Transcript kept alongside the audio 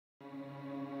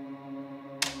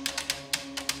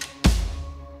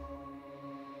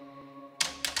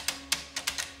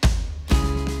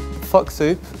Fox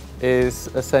Soup is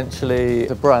essentially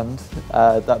a brand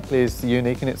that is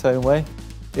unique in its own way.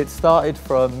 It started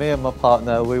from me and my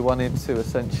partner. We wanted to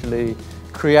essentially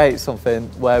create something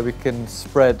where we can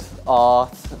spread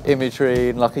art, imagery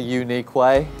in like a unique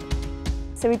way.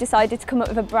 So we decided to come up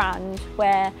with a brand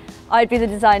where I'd be the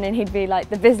designer and he'd be like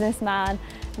the businessman.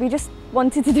 We just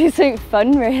wanted to do something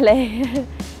fun, really.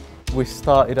 We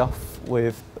started off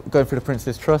with going through the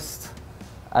Prince's Trust,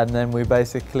 and then we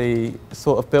basically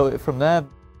sort of built it from there.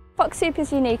 Fox Soup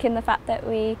is unique in the fact that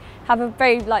we have a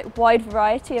very wide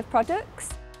variety of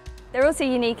products. They're also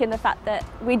unique in the fact that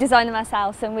we design them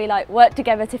ourselves and we work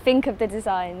together to think of the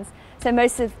designs. So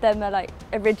most of them are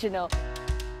original.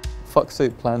 Fox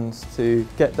Soup plans to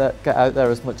get out there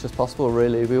as much as possible,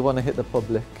 really. We want to hit the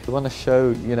public. We want to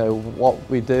show, what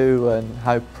we do and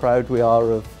how proud we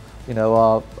are of,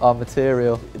 our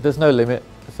material. There's no limit,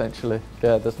 essentially.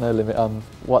 Yeah, there's no limit on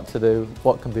what to do,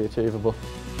 what can be achievable.